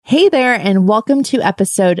Hey there, and welcome to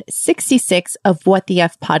episode 66 of What the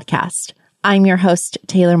F Podcast. I'm your host,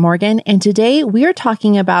 Taylor Morgan, and today we are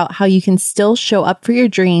talking about how you can still show up for your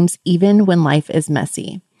dreams even when life is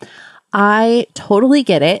messy. I totally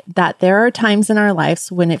get it that there are times in our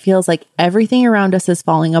lives when it feels like everything around us is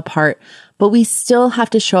falling apart, but we still have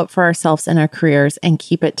to show up for ourselves and our careers and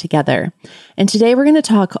keep it together. And today we're going to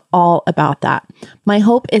talk all about that. My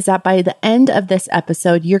hope is that by the end of this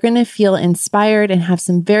episode, you're going to feel inspired and have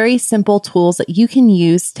some very simple tools that you can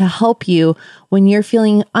use to help you when you're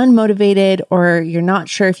feeling unmotivated or you're not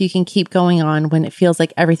sure if you can keep going on when it feels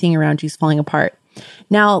like everything around you is falling apart.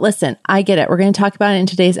 Now, listen, I get it. We're going to talk about it in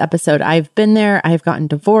today's episode. I've been there. I've gotten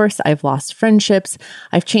divorced. I've lost friendships.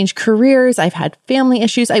 I've changed careers. I've had family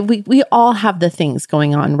issues. We all have the things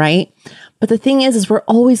going on, right? But the thing is we're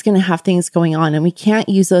always going to have things going on, and we can't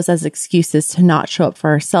use those as excuses to not show up for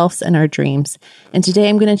ourselves and our dreams. And today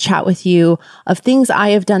I'm going to chat with you of things I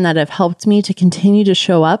have done that have helped me to continue to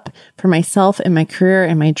show up for myself and my career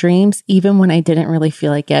and my dreams, even when I didn't really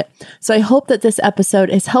feel like it. So I hope that this episode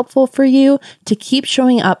is helpful for you to keep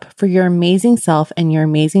showing up for your amazing self and your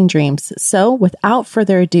amazing dreams. So without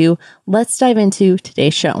further ado, let's dive into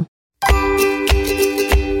today's show.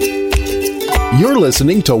 You're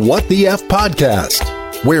listening to What the F Podcast,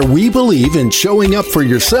 where we believe in showing up for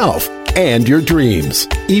yourself and your dreams,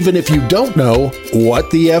 even if you don't know what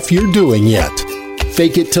the F you're doing yet.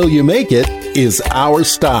 Fake it till you make it is our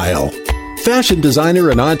style. Fashion designer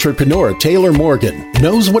and entrepreneur Taylor Morgan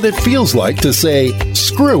knows what it feels like to say,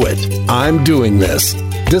 "Screw it, I'm doing this,"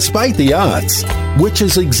 despite the odds, which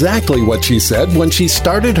is exactly what she said when she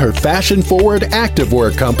started her fashion-forward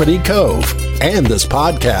activewear company, Cove, and this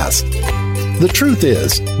podcast. The truth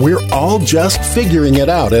is, we're all just figuring it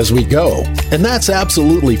out as we go, and that's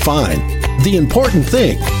absolutely fine. The important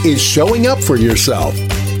thing is showing up for yourself.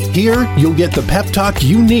 Here, you'll get the pep talk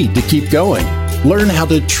you need to keep going. Learn how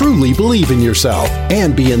to truly believe in yourself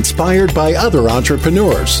and be inspired by other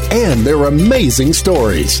entrepreneurs and their amazing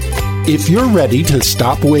stories. If you're ready to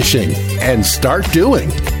stop wishing and start doing,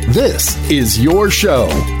 this is your show.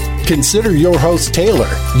 Consider your host Taylor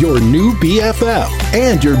your new BFF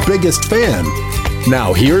and your biggest fan.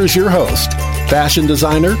 Now here's your host, fashion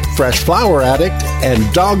designer, fresh flower addict,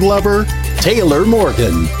 and dog lover, Taylor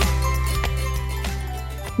Morgan.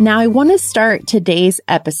 Now, I want to start today's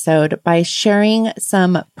episode by sharing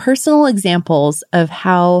some personal examples of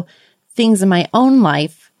how things in my own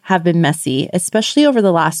life have been messy, especially over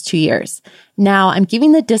the last 2 years. Now, I'm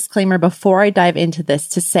giving the disclaimer before I dive into this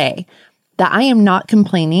to say that I am not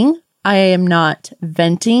complaining. I am not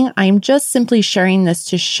venting. I'm just simply sharing this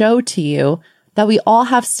to show to you that we all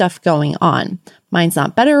have stuff going on. Mine's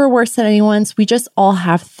not better or worse than anyone's. We just all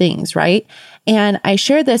have things, right? And I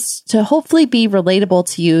share this to hopefully be relatable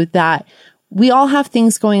to you that we all have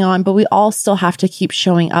things going on, but we all still have to keep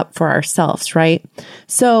showing up for ourselves, right?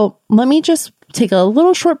 So let me just take a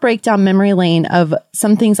little short break down memory lane of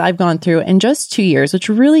some things I've gone through in just 2 years, which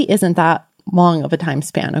really isn't that long of a time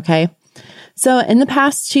span, okay? So in the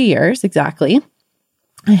past 2 years, exactly,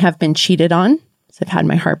 I have been cheated on. So I've had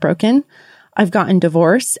my heart broken. I've gotten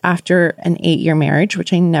divorced after an 8-year marriage,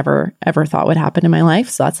 which I never, ever thought would happen in my life.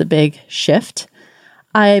 So that's a big shift.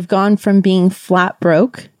 I've gone from being flat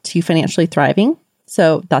broke to financially thriving.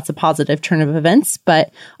 So that's a positive turn of events,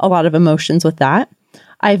 but a lot of emotions with that.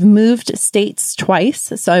 I've moved states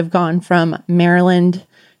twice. So I've gone from Maryland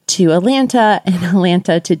to Atlanta and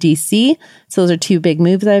Atlanta to DC. So those are 2 big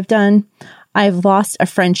moves I've done. I've lost a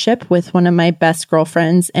friendship with one of my best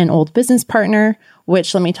girlfriends and old business partner,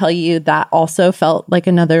 which let me tell you, that also felt like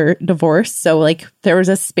another divorce. So like there was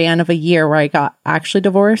a span of a year where I got actually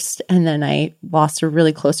divorced and then I lost a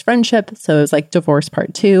really close friendship. So it was like divorce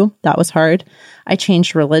part 2. That was hard. I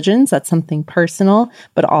changed religions. That's something personal,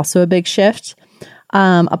 but also a big shift.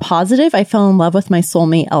 A positive, I fell in love with my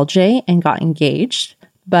soulmate LJ and got engaged,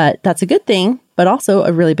 but that's a good thing, but also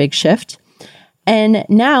a really big shift. And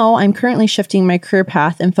now I'm currently shifting my career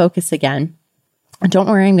path and focus again. Don't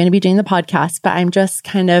worry, I'm going to be doing the podcast, but I'm just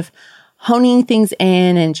kind of honing things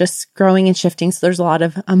in and just growing and shifting. So there's a lot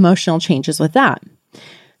of emotional changes with that.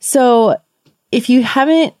 So if you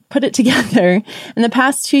haven't put it together, in the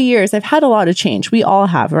past 2 years, I've had a lot of change. We all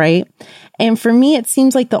have, right? And for me, it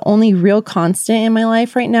seems like the only real constant in my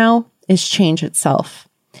life right now is change itself.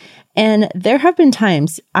 And there have been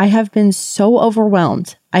times I have been so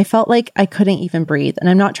overwhelmed. I felt like I couldn't even breathe. And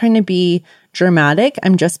I'm not trying to be dramatic.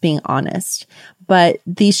 I'm just being honest. But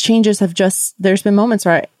these changes have there's been moments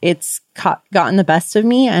where it's gotten the best of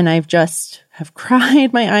me and I've just have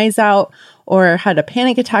cried my eyes out or had a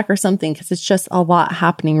panic attack or something because it's just a lot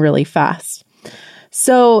happening really fast.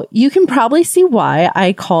 So you can probably see why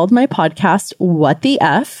I called my podcast What the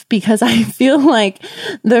F, because I feel like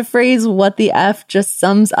the phrase what the F just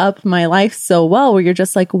sums up my life so well, where you're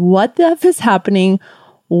just like, what the F is happening?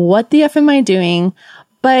 What the F am I doing?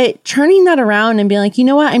 But turning that around and being like, you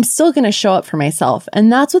know what? I'm still going to show up for myself. And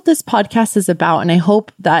that's what this podcast is about. And I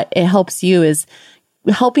hope that it helps you, is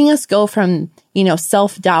helping us go from,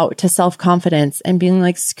 self-doubt to self-confidence and being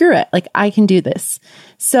like, screw it. Like, I can do this.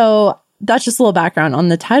 So that's just a little background on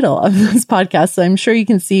the title of this podcast. So I'm sure you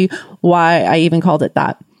can see why I even called it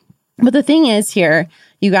that. But the thing is here,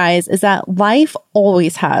 you guys, is that life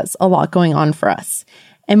always has a lot going on for us.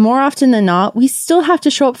 And more often than not, we still have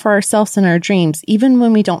to show up for ourselves and our dreams, even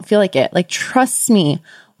when we don't feel like it. Like, trust me,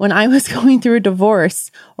 when I was going through a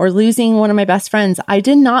divorce or losing one of my best friends, I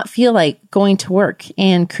did not feel like going to work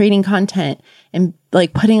and creating content and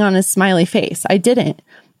like putting on a smiley face. I didn't,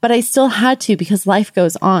 but I still had to, because life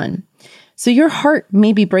goes on. So your heart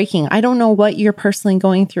may be breaking. I don't know what you're personally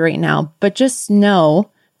going through right now, but just know,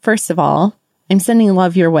 first of all, I'm sending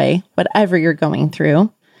love your way, whatever you're going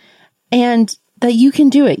through, and that you can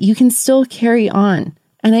do it. You can still carry on.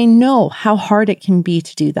 And I know how hard it can be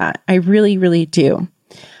to do that. I really, really do.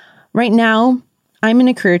 Right now, I'm in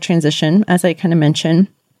a career transition, as I kind of mentioned.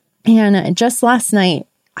 And just last night,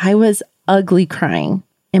 I was ugly crying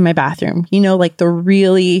in my bathroom. Like the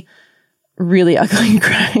really, really ugly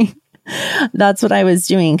crying. That's what I was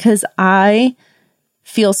doing, because I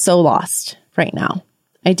feel so lost right now.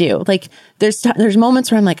 I do. Like, there's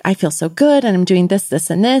moments where I'm like, I feel so good and I'm doing this,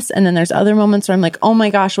 this, and this. And then there's other moments where I'm like, oh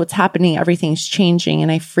my gosh, what's happening? Everything's changing,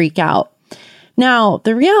 and I freak out. Now,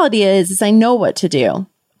 the reality is I know what to do.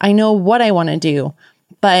 I know what I want to do,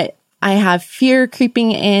 but I have fear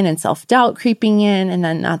creeping in and self-doubt creeping in. And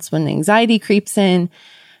then that's when anxiety creeps in.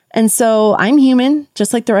 And so I'm human,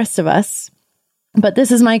 just like the rest of us. But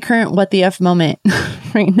this is my current what the F moment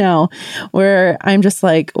right now, where I'm just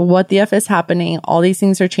like, what the F is happening? All these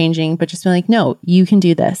things are changing, but just be like, no, you can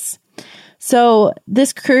do this. So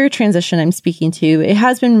this career transition I'm speaking to, it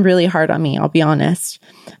has been really hard on me. I'll be honest.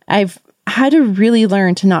 I've had to really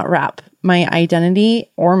learn to not wrap my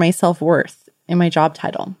identity or my self-worth in my job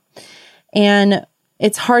title. And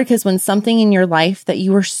it's hard because when something in your life that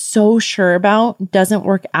you were so sure about doesn't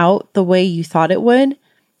work out the way you thought it would,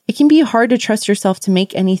 it can be hard to trust yourself to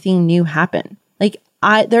make anything new happen. Like,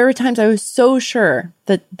 there were times I was so sure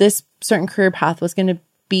that this certain career path was going to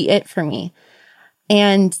be it for me.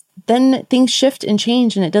 And then things shift and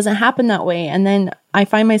change and it doesn't happen that way. And then I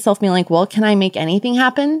find myself being like, well, can I make anything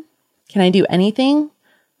happen? Can I do anything?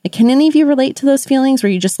 Like, can any of you relate to those feelings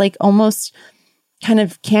where you just like almost kind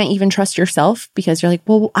of can't even trust yourself because you're like,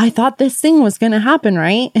 well, I thought this thing was going to happen,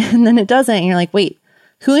 right? And then it doesn't. And you're like, wait,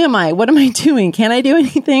 who am I? What am I doing? Can I do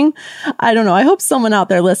anything? I don't know. I hope someone out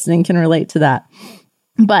there listening can relate to that.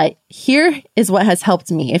 But here is what has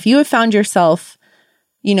helped me. If you have found yourself,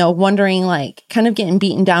 wondering, like, kind of getting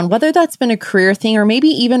beaten down, whether that's been a career thing or maybe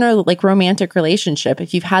even a like romantic relationship,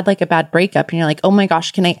 if you've had like a bad breakup and you're like, oh my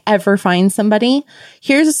gosh, can I ever find somebody?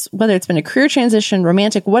 Here's, whether it's been a career transition,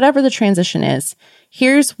 romantic, whatever the transition is,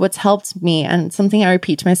 here's what's helped me. And something I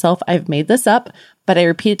repeat to myself, I've made this up, but I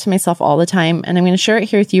repeat it to myself all the time. And I'm going to share it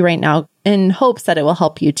here with you right now in hopes that it will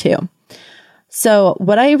help you too. So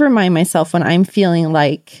what I remind myself when I'm feeling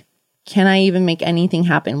like, can I even make anything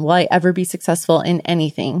happen? Will I ever be successful in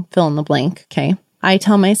anything? Fill in the blank. Okay. I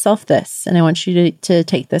tell myself this, and I want you to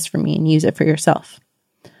take this from me and use it for yourself.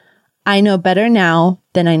 I know better now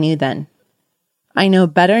than I knew then. I know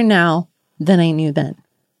better now than I knew then.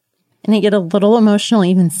 And I get a little emotional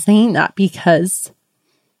even saying that because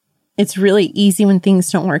it's really easy when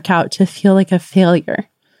things don't work out to feel like a failure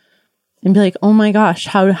and be like, oh my gosh,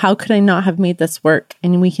 how could I not have made this work?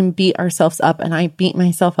 And we can beat ourselves up. And I beat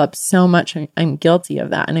myself up so much. I'm guilty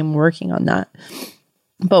of that and I'm working on that.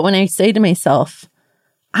 But when I say to myself,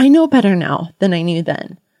 I know better now than I knew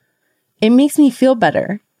then, it makes me feel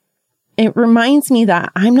better. It reminds me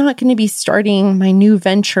that I'm not going to be starting my new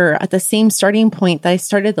venture at the same starting point that I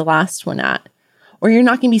started the last one at. Or you're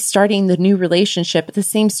not going to be starting the new relationship at the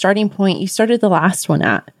same starting point you started the last one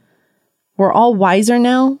at. We're all wiser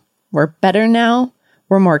now. We're better now.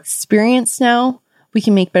 We're more experienced now. We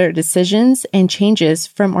can make better decisions and changes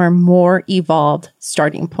from our more evolved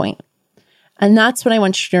starting point. And that's what I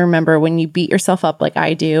want you to remember when you beat yourself up like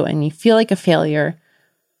I do and you feel like a failure.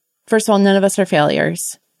 First of all, none of us are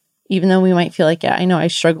failures, even though we might feel like it. I know I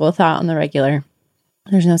struggle with that on the regular.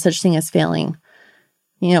 There's no such thing as failing.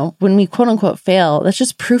 When we quote unquote fail, that's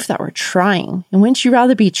just proof that we're trying. And wouldn't you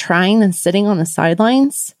rather be trying than sitting on the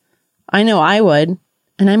sidelines? I know I would.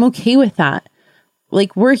 And I'm okay with that.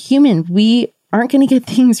 Like, we're human. We aren't going to get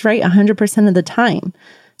things right 100% of the time.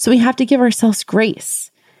 So we have to give ourselves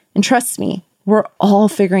grace. And trust me, we're all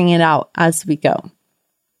figuring it out as we go.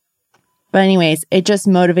 But anyways, it just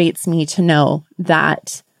motivates me to know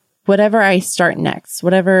that whatever I start next,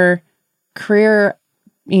 whatever career,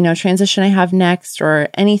 transition I have next or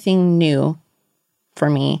anything new for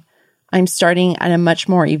me, I'm starting at a much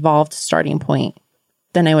more evolved starting point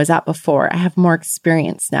than I was at before. I have more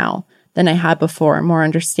experience now than I had before, more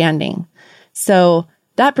understanding. So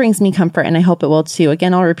that brings me comfort, and I hope it will too.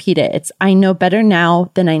 Again, I'll repeat it. I know better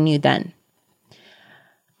now than I knew then.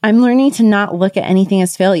 I'm learning to not look at anything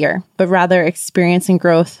as failure, but rather experience and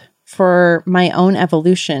growth for my own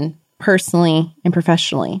evolution, personally and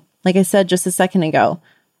professionally. Like I said just a second ago,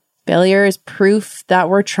 failure is proof that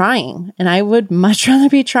we're trying, and I would much rather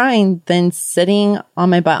be trying than sitting on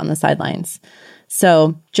my butt on the sidelines.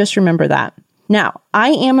 So just remember that. Now, I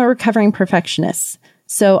am a recovering perfectionist,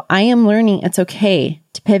 so I am learning it's okay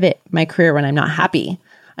to pivot my career when I'm not happy.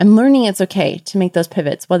 I'm learning it's okay to make those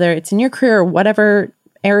pivots, whether it's in your career or whatever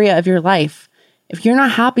area of your life. If you're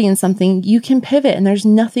not happy in something, you can pivot, and there's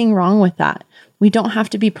nothing wrong with that. We don't have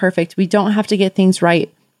to be perfect. We don't have to get things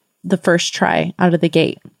right the first try out of the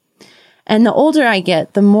gate. And the older I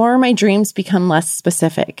get, the more my dreams become less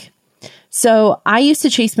specific. So I used to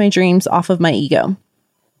chase my dreams off of my ego.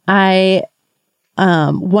 I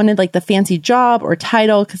wanted like the fancy job or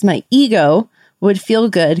title because my ego would feel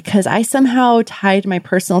good because I somehow tied my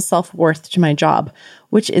personal self-worth to my job,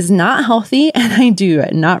 which is not healthy and I do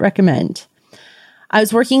not recommend. I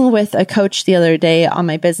was working with a coach the other day on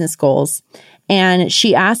my business goals, and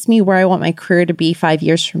she asked me where I want my career to be 5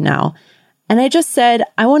 years from now. And I just said,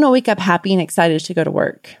 I want to wake up happy and excited to go to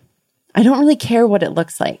work. I don't really care what it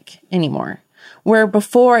looks like anymore. Where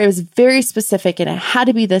before it was very specific and it had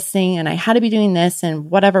to be this thing and I had to be doing this and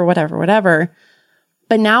whatever.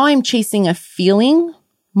 But now I'm chasing a feeling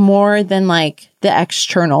more than like the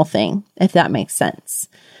external thing, if that makes sense.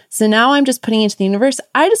 So now I'm just putting into the universe,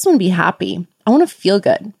 I just want to be happy. I want to feel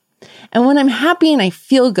good. And when I'm happy and I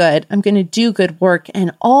feel good, I'm going to do good work,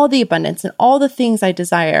 and all the abundance and all the things I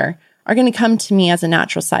desire are going to come to me as a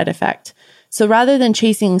natural side effect. So rather than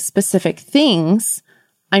chasing specific things,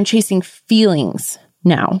 I'm chasing feelings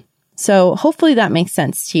now. So hopefully that makes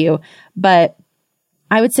sense to you. But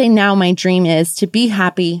I would say now my dream is to be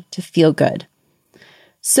happy, to feel good.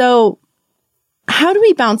 So how do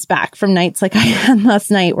we bounce back from nights like I had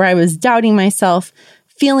last night where I was doubting myself,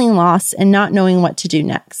 feeling lost, and not knowing what to do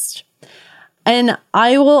next? And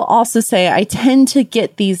I will also say I tend to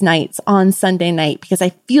get these nights on Sunday night because I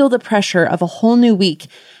feel the pressure of a whole new week.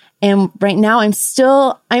 And right now I'm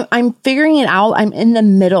figuring it out. I'm in the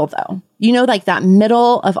middle though. Like that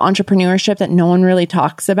middle of entrepreneurship that no one really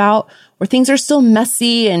talks about, where things are still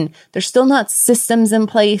messy and there's still not systems in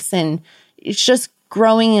place and it's just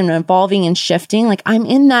growing and evolving and shifting. Like I'm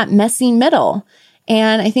in that messy middle.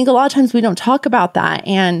 And I think a lot of times we don't talk about that.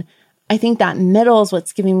 And I think that middle is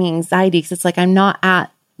what's giving me anxiety because it's like I'm not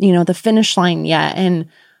at, the finish line yet. And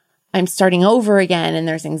I'm starting over again. And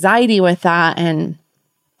there's anxiety with that. And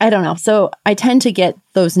I don't know. So I tend to get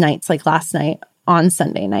those nights like last night on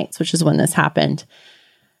Sunday nights, which is when this happened.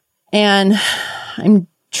 And I'm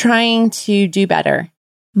trying to do better.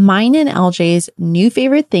 Mine and LJ's new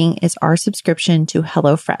favorite thing is our subscription to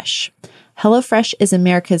HelloFresh. HelloFresh is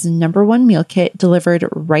America's #1 meal kit delivered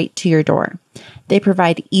right to your door. They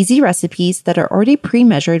provide easy recipes that are already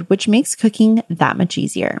pre-measured, which makes cooking that much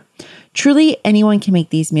easier. Truly, anyone can make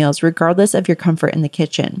these meals regardless of your comfort in the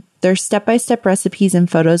kitchen. Their step-by-step recipes and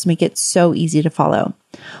photos make it so easy to follow.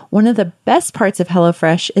 One of the best parts of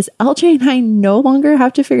HelloFresh is LJ and I no longer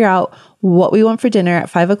have to figure out what we want for dinner at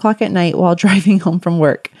 5 o'clock at night while driving home from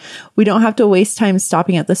work. We don't have to waste time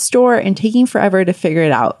stopping at the store and taking forever to figure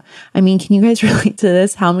it out. I mean, can you guys relate to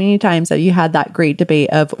this? How many times have you had that great debate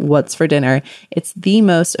of what's for dinner? It's the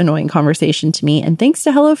most annoying conversation to me. And thanks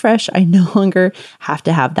to HelloFresh, I no longer have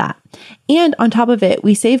to have that. And on top of it,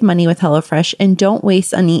 we save money with HelloFresh and don't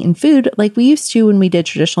waste uneaten food like we used to when we did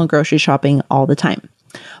traditional grocery shopping all the time.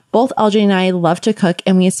 Both LJ and I love to cook,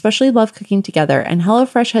 and we especially love cooking together. And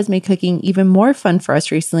HelloFresh has made cooking even more fun for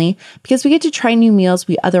us recently because we get to try new meals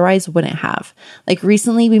we otherwise wouldn't have. Like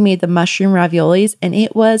recently, we made the mushroom raviolis, and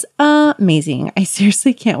it was amazing. I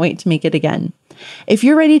seriously can't wait to make it again. If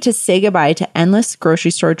you're ready to say goodbye to endless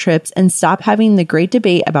grocery store trips and stop having the great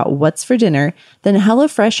debate about what's for dinner, then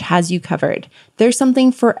HelloFresh has you covered. There's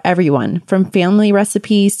something for everyone, from family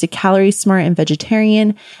recipes to calorie smart and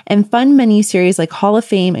vegetarian, and fun menu series like Hall of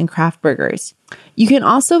Fame and craft burgers. You can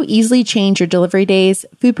also easily change your delivery days,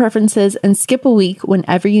 food preferences, and skip a week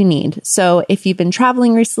whenever you need. So if you've been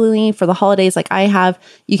traveling recently for the holidays like I have,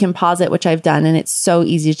 you can pause it, which I've done, and it's so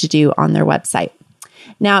easy to do on their website.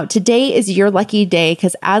 Now, today is your lucky day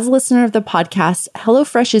because as a listener of the podcast,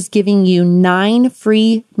 HelloFresh is giving you 9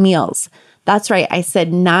 free meals. That's right. I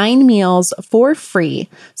said 9 meals for free.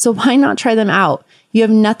 So why not try them out? You have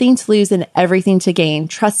nothing to lose and everything to gain.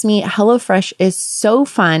 Trust me, HelloFresh is so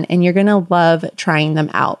fun and you're going to love trying them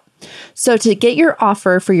out. So to get your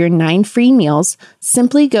offer for your 9 free meals,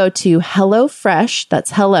 simply go to HelloFresh,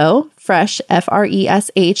 that's HelloFresh,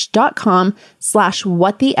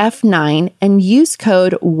 FRESH.com/WhatTheF9 and use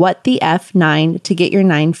code WhatTheF9 to get your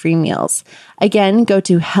 9 free meals. Again, go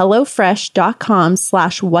to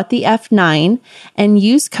HelloFresh.com/WhatTheF9 and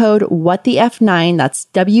use code WhatTheF9, that's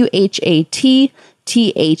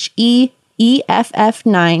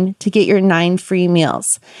WhatTheF9 to get your 9 free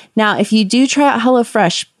meals. Now, if you do try out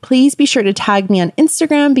HelloFresh, please be sure to tag me on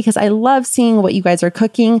Instagram because I love seeing what you guys are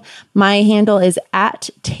cooking. My handle is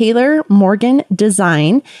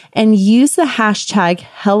 @TaylorMorganDesign and use the hashtag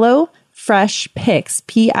HelloFreshPics,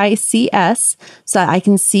 PICS, so that I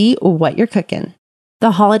can see what you're cooking.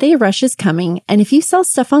 The holiday rush is coming, and if you sell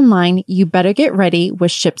stuff online, you better get ready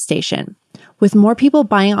with ShipStation. With more people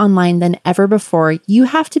buying online than ever before, you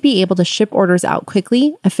have to be able to ship orders out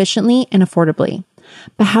quickly, efficiently, and affordably.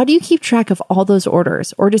 But how do you keep track of all those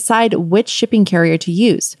orders or decide which shipping carrier to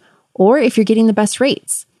use? Or if you're getting the best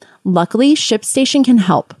rates? Luckily, ShipStation can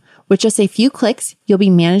help. With just a few clicks, you'll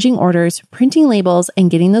be managing orders, printing labels,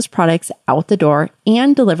 and getting those products out the door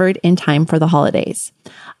and delivered in time for the holidays.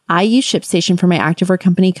 I use ShipStation for my activewear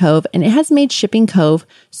company Cove, and it has made shipping Cove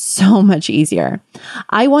so much easier.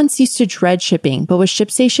 I once used to dread shipping, but with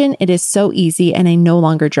ShipStation, it is so easy and I no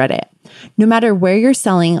longer dread it. No matter where you're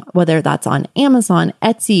selling, whether that's on Amazon,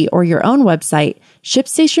 Etsy, or your own website,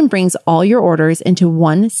 ShipStation brings all your orders into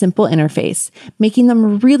one simple interface, making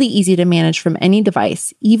them really easy to manage from any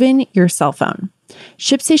device, even your cell phone.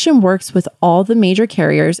 ShipStation works with all the major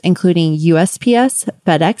carriers, including USPS,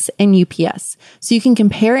 FedEx, and UPS, so you can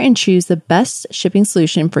compare and choose the best shipping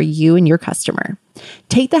solution for you and your customer.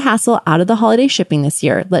 Take the hassle out of the holiday shipping this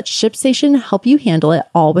year. Let ShipStation help you handle it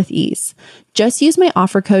all with ease. Just use my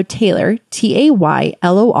offer code TAYLOR,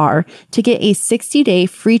 TAYLOR, to get a 60-day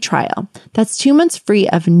free trial. That's 2 months free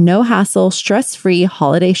of no hassle, stress-free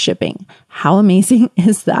holiday shipping. How amazing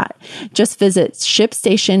is that? Just visit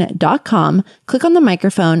ShipStation.com, click on the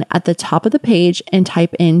microphone at the top of the page, and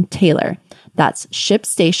type in Taylor. That's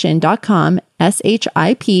ShipStation.com,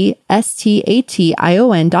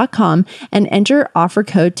 ShipStation.com, and enter offer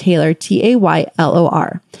code Taylor,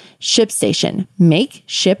 TAYLOR. ShipStation. Make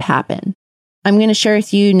ship happen. I'm going to share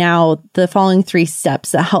with you now the following 3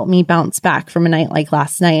 steps that helped me bounce back from a night like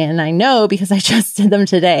last night. And I know because I just did them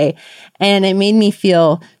today and it made me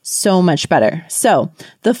feel so much better. So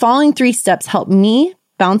the following 3 steps helped me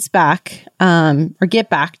bounce back or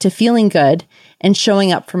get back to feeling good and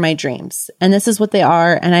showing up for my dreams. And this is what they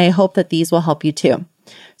are. And I hope that these will help you too.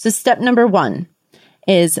 So step number 1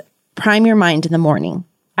 is prime your mind in the morning.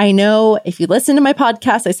 I know if you listen to my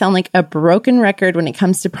podcast, I sound like a broken record when it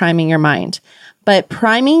comes to priming your mind, but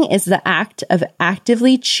priming is the act of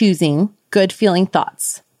actively choosing good feeling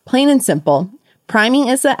thoughts. Plain and simple, priming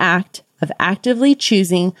is the act of actively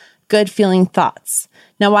choosing good feeling thoughts.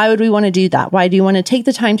 Now, why would we want to do that? Why do you want to take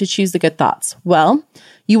the time to choose the good thoughts? Well,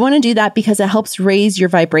 you want to do that because it helps raise your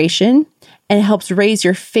vibration and it helps raise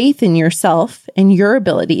your faith in yourself and your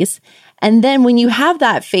abilities. And then when you have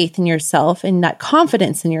that faith in yourself and that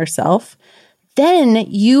confidence in yourself, then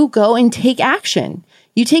you go and take action.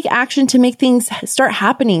 You take action to make things start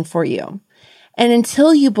happening for you. And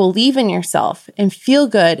until you believe in yourself and feel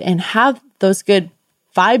good and have those good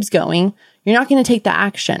vibes going, you're not going to take the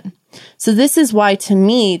action. So this is why, to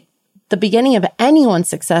me, the beginning of anyone's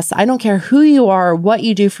success, I don't care who you are or what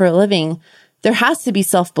you do for a living, there has to be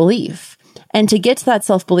self-belief. And to get to that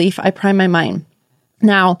self-belief, I prime my mind.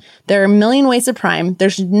 Now, there are a million ways to prime.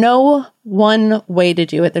 There's no one way to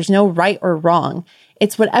do it. There's no right or wrong.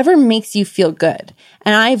 It's whatever makes you feel good.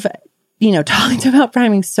 And I've, talked about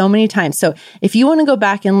priming so many times. So if you want to go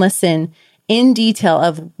back and listen in detail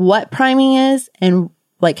of what priming is and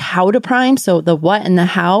like how to prime, so the what and the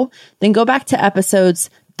how, then go back to episodes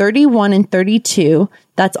 31 and 32.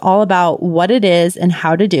 That's all about what it is and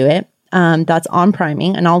how to do it. That's on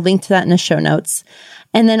priming, and I'll link to that in the show notes.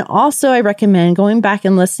 And then also I recommend going back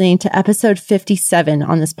and listening to episode 57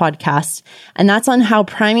 on this podcast. And that's on how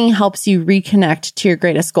priming helps you reconnect to your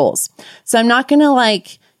greatest goals. So I'm not going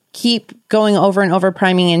to keep going over and over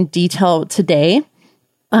priming in detail today.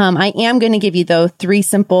 I am going to give you though 3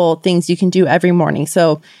 simple things you can do every morning.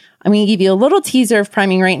 So I'm going to give you a little teaser of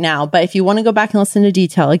priming right now, but if you want to go back and listen to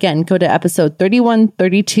detail, again, go to episode 31,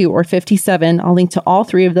 32, or 57. I'll link to all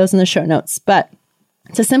 3 of those in the show notes. But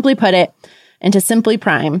to simply put it, and to simply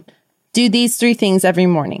prime, do these 3 things every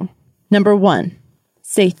morning. Number 1,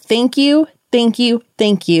 say thank you, thank you,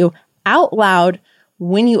 thank you out loud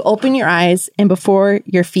when you open your eyes and before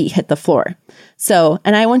your feet hit the floor. So,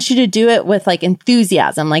 and I want you to do it with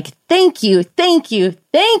enthusiasm, thank you, thank you,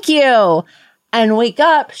 thank you. And wake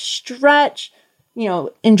up, stretch,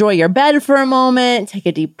 enjoy your bed for a moment, take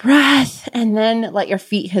a deep breath, and then let your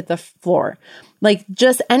feet hit the floor.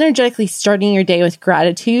 Just energetically starting your day with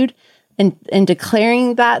gratitude and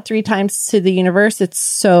declaring that 3 times to the universe, it's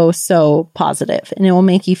so, so positive and it will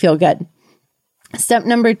make you feel good. Step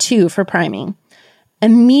number 2 for priming.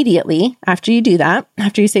 Immediately after you do that,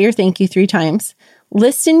 after you say your thank you 3 times,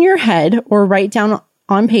 list in your head or write down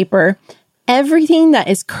on paper everything that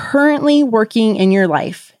is currently working in your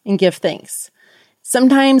life and give thanks.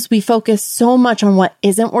 Sometimes we focus so much on what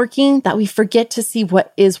isn't working that we forget to see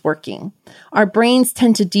what is working. Our brains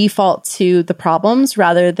tend to default to the problems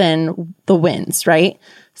rather than the wins, right?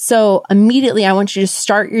 So immediately I want you to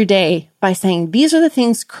start your day by saying, these are the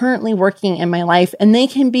things currently working in my life, and they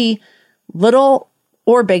can be little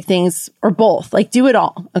or big things or both. Do it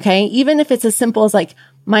all, okay? Even if it's as simple as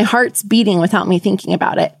my heart's beating without me thinking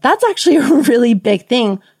about it. That's actually a really big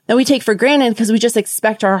thing that we take for granted because we just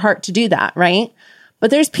expect our heart to do that, right? But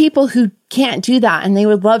there's people who can't do that and they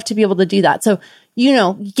would love to be able to do that. So,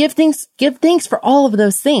 give thanks for all of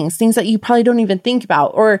those things that you probably don't even think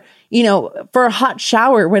about, or, for a hot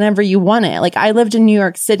shower whenever you want it. I lived in New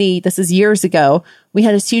York City. This is years ago. We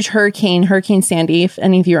had this huge Hurricane Sandy, if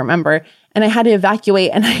any of you remember, and I had to evacuate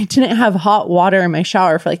and I didn't have hot water in my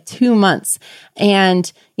shower for 2 months.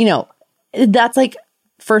 And, that's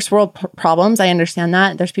first world problems. I understand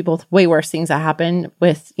that. There's people with way worse things that happen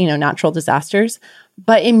with, natural disasters.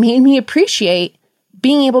 But it made me appreciate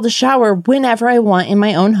being able to shower whenever I want in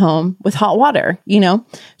my own home with hot water,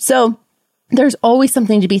 So there's always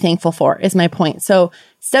something to be thankful for, is my point. So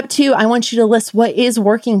step 2, I want you to list what is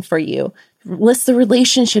working for you. List the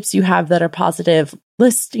relationships you have that are positive.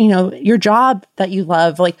 List, your job that you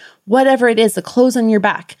love, whatever it is, the clothes on your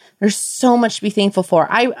back. There's so much to be thankful for.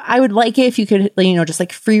 I would like it if you could,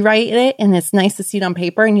 just free write it, and it's nice to see it on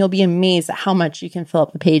paper, and you'll be amazed at how much you can fill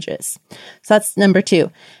up the pages. So that's number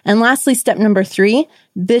 2. And lastly, step number 3,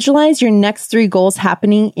 visualize your next 3 goals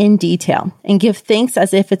happening in detail and give thanks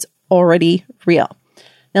as if it's already real.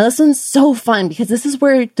 Now, this one's so fun because this is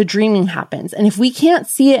where the dreaming happens. And if we can't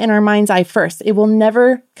see it in our mind's eye first, it will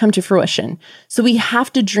never come to fruition. So we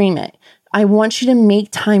have to dream it. I want you to make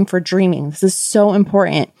time for dreaming. This is so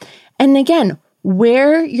important. And again,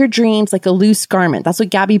 wear your dreams like a loose garment. That's what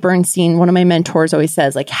Gabby Bernstein, one of my mentors, always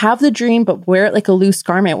says. Have the dream, but wear it like a loose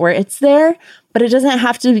garment where it's there, but it doesn't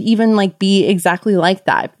have to even be exactly like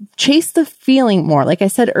that. Chase the feeling more. Like I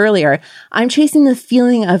said earlier, I'm chasing the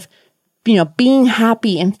feeling of being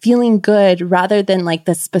happy and feeling good rather than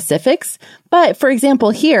the specifics. But for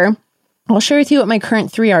example, here, I'll share with you what my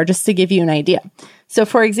current 3 are just to give you an idea. So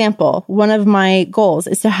for example, one of my goals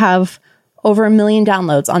is to have over 1 million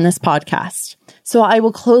downloads on this podcast. So I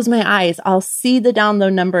will close my eyes. I'll see the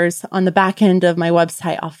download numbers on the back end of my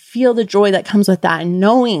website. I'll feel the joy that comes with that, and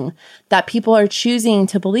knowing that people are choosing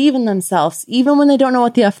to believe in themselves, even when they don't know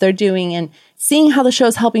what the F they're doing, and seeing how the show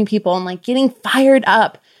is helping people and getting fired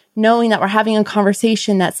up, knowing that we're having a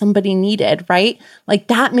conversation that somebody needed, right?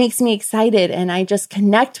 That makes me excited, and I just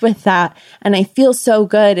connect with that, and I feel so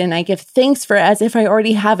good, and I give thanks for it as if I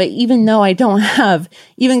already have it, even though I don't have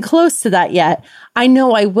even close to that yet. I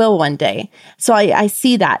know I will one day. So I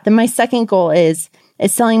see that. Then my second goal is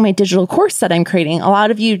selling my digital course that I'm creating. A lot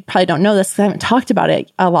of you probably don't know this because I haven't talked about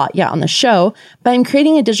it a lot yet on the show, but I'm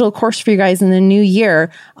creating a digital course for you guys in the new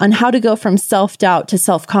year on how to go from self-doubt to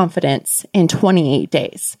self-confidence in 28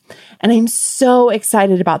 days. And I'm so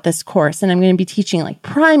excited about this course. And I'm going to be teaching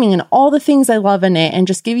priming and all the things I love in it, and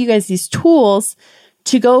just give you guys these tools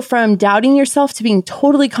to go from doubting yourself to being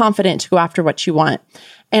totally confident to go after what you want.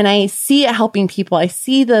 And I see it helping people. I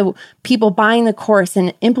see the people buying the course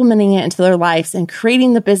and implementing it into their lives and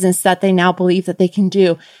creating the business that they now believe that they can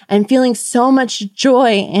do, and feeling so much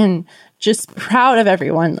joy and just proud of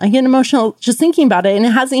everyone. I get emotional just thinking about it, and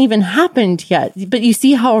it hasn't even happened yet. But you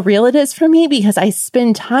see how real it is for me because I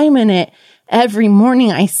spend time in it every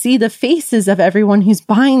morning I see the faces of everyone who's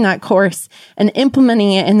buying that course and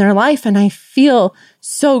implementing it in their life. And I feel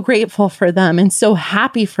so grateful for them and so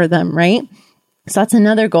happy for them, right? So that's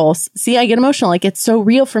another goal. See, I get emotional. Like, it's so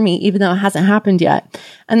real for me, even though it hasn't happened yet.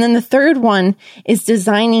 And then the third one is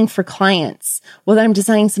designing for clients. Whether I'm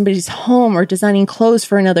designing somebody's home or designing clothes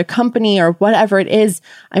for another company or whatever it is,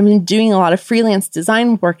 I've been doing a lot of freelance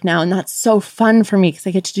design work now. And that's so fun for me because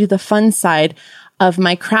I get to do the fun side of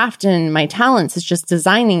my craft and my talents is just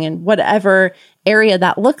designing in whatever area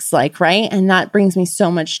that looks like, right? And that brings me so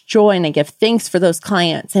much joy. And I give thanks for those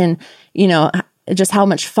clients and, just how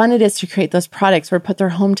much fun it is to create those products or put their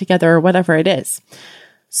home together or whatever it is.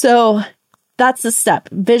 So that's the step.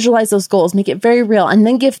 Visualize those goals, make it very real, and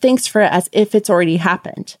then give thanks for it as if it's already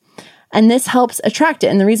happened. And this helps attract it.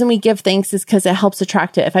 And the reason we give thanks is because it helps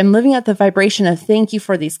attract it. If I'm living at the vibration of thank you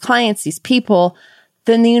for these clients, these people,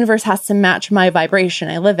 then the universe has to match my vibration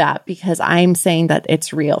I live at because I'm saying that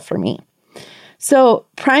it's real for me. So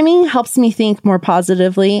priming helps me think more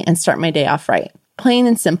positively and start my day off right. Plain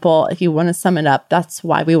and simple. If you want to sum it up, that's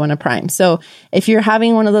why we want to prime. So if you're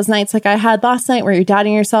having one of those nights like I had last night where you're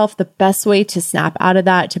doubting yourself, the best way to snap out of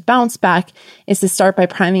that, to bounce back, is to start by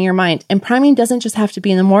priming your mind. And priming doesn't just have to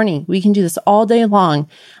be in the morning. We can do this all day long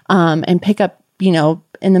and pick up,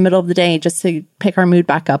 in the middle of the day just to pick our mood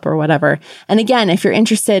back up or whatever. And again, if you're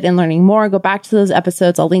interested in learning more, go back to those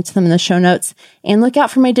episodes. I'll link to them in the show notes and look out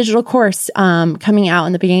for my digital course coming out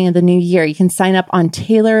in the beginning of the new year. You can sign up on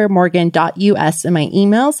taylormorgan.us in my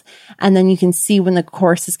emails, and then you can see when the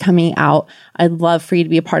course is coming out. I'd love for you to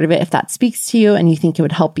be a part of it if that speaks to you and you think it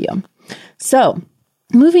would help you. So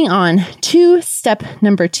moving on to step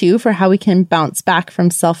number 2 for how we can bounce back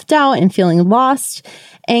from self-doubt and feeling lost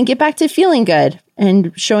and get back to feeling good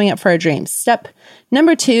and showing up for our dreams. Step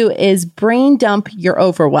number 2 is brain dump your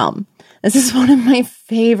overwhelm. This is one of my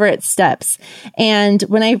favorite steps. And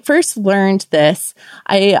when I first learned this,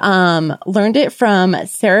 I learned it from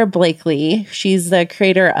Sarah Blakely. She's the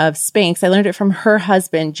creator of Spanx. I learned it from her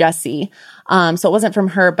husband, Jesse. So it wasn't from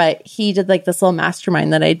her, but he did like this little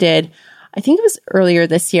mastermind that I did. I think it was earlier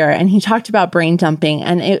this year. And he talked about brain dumping.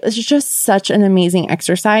 And it was just such an amazing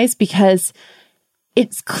exercise because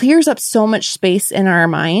it clears up so much space in our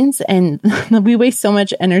minds and we waste so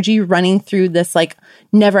much energy running through this like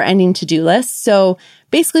never ending to-do list. So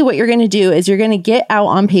basically what you're going to do is you're going to get out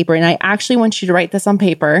on paper, and I actually want you to write this on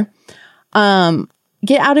paper.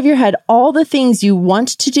 Get out of your head all the things you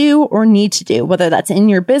want to do or need to do, whether that's in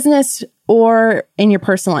your business or in your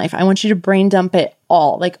personal life. I want you to brain dump it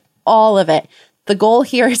all, like all of it. The goal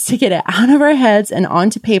here is to get it out of our heads and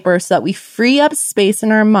onto paper so that we free up space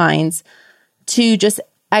in our minds to just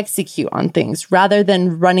execute on things rather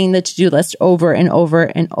than running the to-do list over and over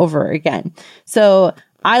and over again. So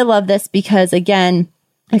I love this because, again,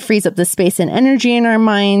 it frees up the space and energy in our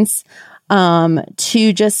minds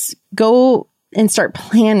to just go and start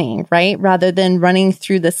planning, right? Rather than running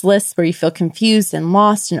through this list where you feel confused and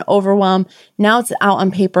lost and overwhelmed. Now it's out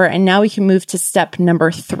on paper, and now we can move to step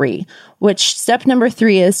number 3, which step number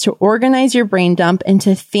 3 is to organize your brain dump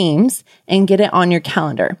into themes and get it on your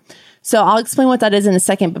calendar. So I'll explain what that is in a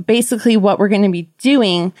second, but basically what we're going to be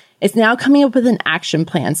doing is now coming up with an action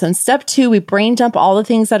plan. So in step 2, we brain dump all the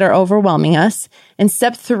things that are overwhelming us. In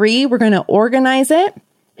step 3, we're going to organize it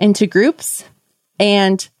into groups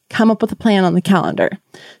and come up with a plan on the calendar.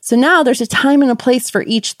 So now there's a time and a place for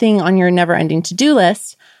each thing on your never-ending to-do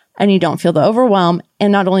list, and you don't feel the overwhelm.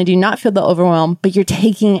 And not only do you not feel the overwhelm, but you're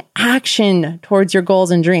taking action towards your goals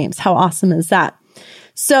and dreams. How awesome is that?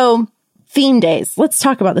 So theme days. Let's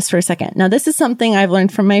talk about this for a second. Now, this is something I've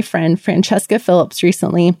learned from my friend, Francesca Phillips,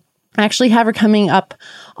 recently. I actually have her coming up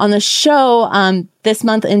on the show this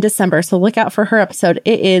month in December. So look out for her episode.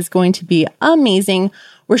 It is going to be amazing,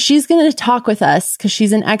 where she's going to talk with us because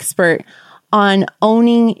she's an expert on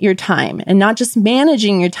owning your time and not just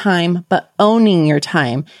managing your time, but owning your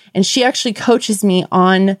time. And she actually coaches me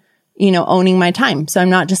on owning my time. So I'm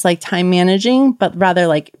not just like time managing, but rather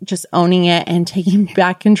like just owning it and taking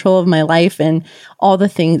back control of my life and all the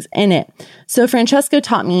things in it. So Francesca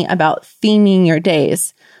taught me about theming your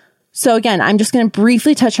days. So again, I'm just going to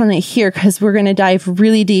briefly touch on it here because we're going to dive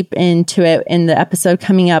really deep into it in the episode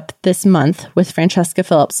coming up this month with Francesca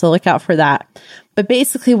Phillips. So look out for that. But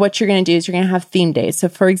basically what you're going to do is you're going to have theme days. So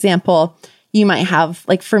for example, you might have,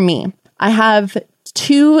 like for me, I have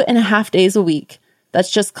 2.5 days a week. That's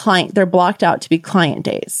just client. They're blocked out to be client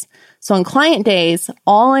days. So on client days,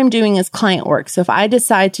 all I'm doing is client work. So if I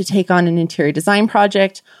decide to take on an interior design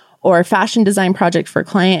project or a fashion design project for a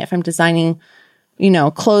client, if I'm designing,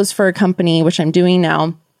 clothes for a company, which I'm doing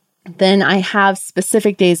now, then I have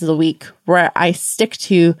specific days of the week where I stick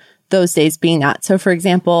to those days being that. So for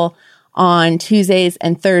example, on Tuesdays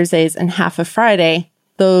and Thursdays and half of Friday,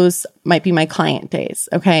 those might be my client days.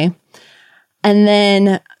 Okay. And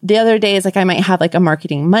then the other days, like I might have like a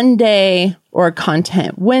marketing Monday or a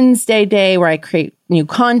content Wednesday day where I create new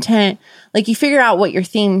content. Like you figure out what your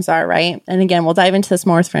themes are, right? And again, we'll dive into this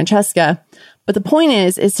more with Francesca. But the point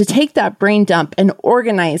is to take that brain dump and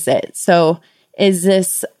organize it. So is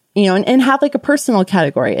this, and have like a personal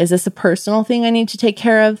category. Is this a personal thing I need to take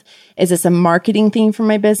care of? Is this a marketing thing for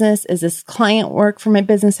my business? Is this client work for my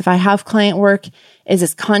business? If I have client work, is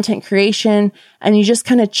this content creation? And you just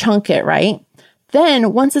kind of chunk it, right?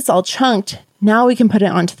 Then once it's all chunked, now we can put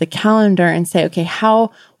it onto the calendar and say, okay,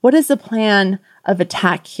 what is the plan of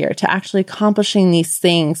attack here to actually accomplishing these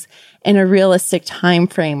things in a realistic time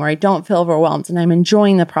frame where I don't feel overwhelmed and I'm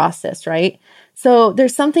enjoying the process, right? So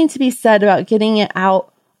there's something to be said about getting it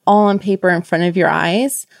out all on paper in front of your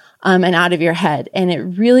eyes and out of your head. And it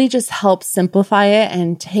really just helps simplify it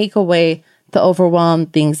and take away the overwhelm,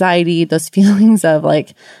 the anxiety, those feelings of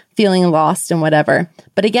like feeling lost and whatever.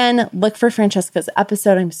 But again, look for Francesca's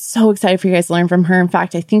episode. I'm so excited for you guys to learn from her. In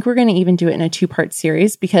fact, I think we're going to even do it in a 2-part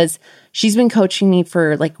series because she's been coaching me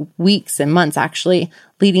for like weeks and months actually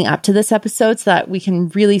leading up to this episode so that we can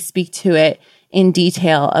really speak to it in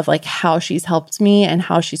detail of like how she's helped me and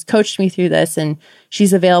how she's coached me through this. And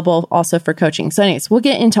she's available also for coaching. So anyways, we'll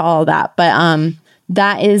get into all of that. But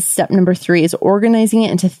that is step number 3 is organizing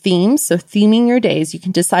it into themes. So theming your days, you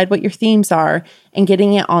can decide what your themes are and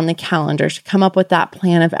getting it on the calendar to come up with that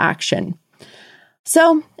plan of action.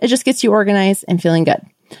 So it just gets you organized and feeling good.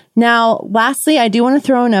 Now, lastly, I do want to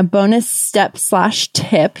throw in a bonus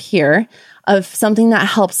step/tip here of something that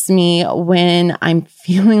helps me when I'm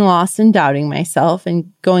feeling lost and doubting myself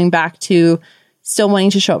and going back to still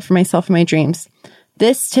wanting to show up for myself in my dreams.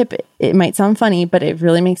 This tip, it might sound funny, but it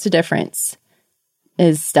really makes a difference.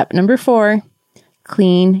 Is step number 4,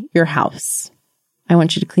 clean your house. I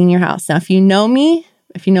want you to clean your house. Now, if you know me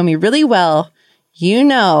really well, you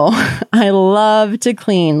know I love to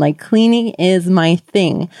clean. Like cleaning is my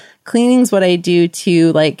thing. Cleaning is what I do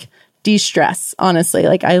to like de-stress, honestly.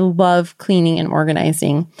 Like I love cleaning and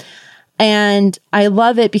organizing. And I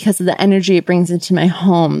love it because of the energy it brings into my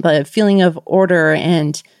home, the feeling of order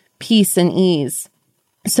and peace and ease.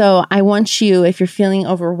 So I want you, if you're feeling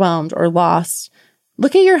overwhelmed or lost,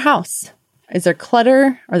 look at your house. Is there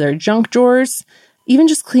clutter? Are there junk drawers? Even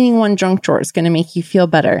just cleaning one junk drawer is going to make you feel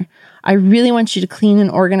better. I really want you to clean and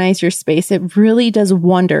organize your space. It really does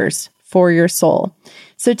wonders for your soul.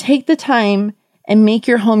 So take the time and make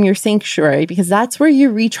your home your sanctuary because that's where you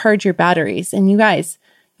recharge your batteries. And you guys,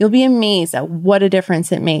 you'll be amazed at what a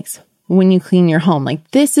difference it makes when you clean your home. Like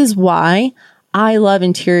this is why I love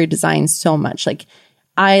interior design so much. Like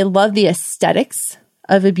I love the aesthetics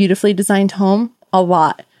of a beautifully designed home a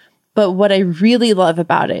lot. But what I really love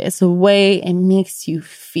about it is the way it makes you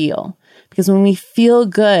feel. Because when we feel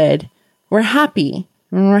good, we're happy.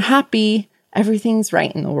 When we're happy, everything's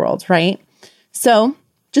right in the world, right? So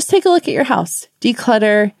just take a look at your house.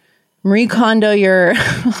 Declutter, recondo your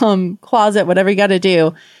closet, whatever you got to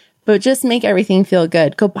do. But just make everything feel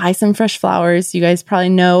good. Go buy some fresh flowers. You guys probably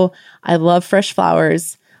know I love fresh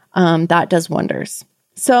flowers. That does wonders.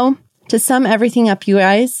 So to sum everything up, you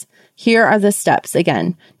guys, here are the steps.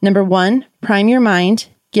 Again, number 1, prime your mind,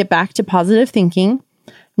 get back to positive thinking.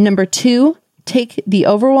 Number 2, take the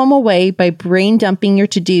overwhelm away by brain dumping your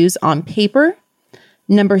to-dos on paper.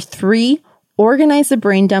 Number 3, organize the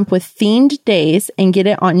brain dump with themed days and get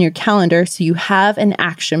it on your calendar so you have an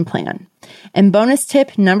action plan. And bonus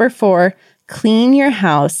tip number 4, clean your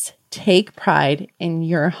house, take pride in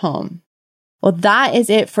your home. Well, that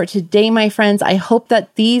is it for today, my friends. I hope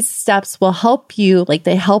that these steps will help you like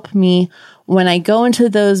they help me when I go into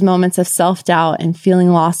those moments of self-doubt and feeling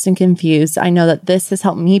lost and confused. I know that this has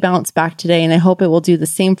helped me bounce back today, and I hope it will do the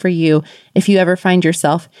same for you if you ever find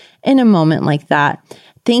yourself in a moment like that.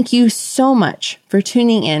 Thank you so much for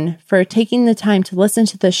tuning in, for taking the time to listen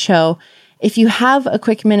to this show. If you have a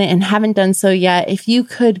quick minute and haven't done so yet, if you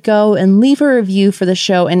could go and leave a review for the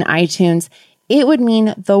show in iTunes, it would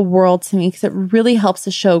mean the world to me because it really helps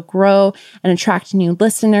the show grow and attract new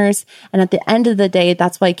listeners. And at the end of the day,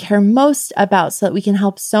 that's what I care most about so that we can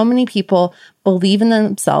help so many people believe in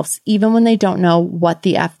themselves, even when they don't know what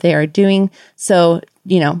the F they are doing. So,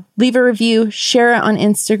 leave a review, share it on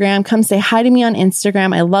Instagram, come say hi to me on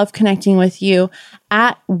Instagram. I love connecting with you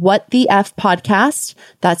at What the F Podcast.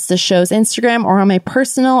 That's the show's Instagram, or on my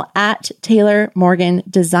personal at Taylor Morgan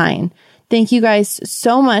Design. Thank you guys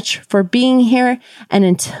so much for being here. And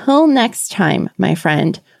until next time, my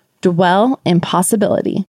friend, dwell in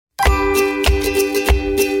possibility.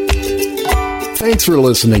 Thanks for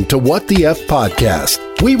listening to What the F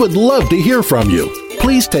Podcast. We would love to hear from you.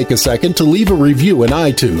 Please take a second to leave a review in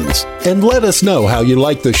iTunes and let us know how you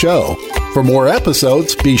like the show. For more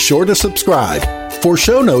episodes, be sure to subscribe. For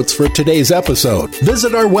show notes for today's episode,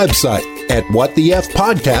 visit our website at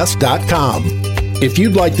whatthefpodcast.com. If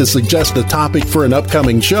you'd like to suggest a topic for an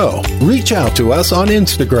upcoming show, reach out to us on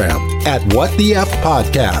Instagram at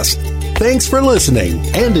whatthefpodcast. Thanks for listening,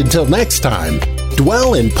 and until next time,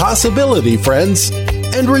 dwell in possibility, friends.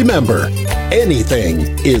 And remember, anything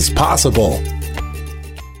is possible.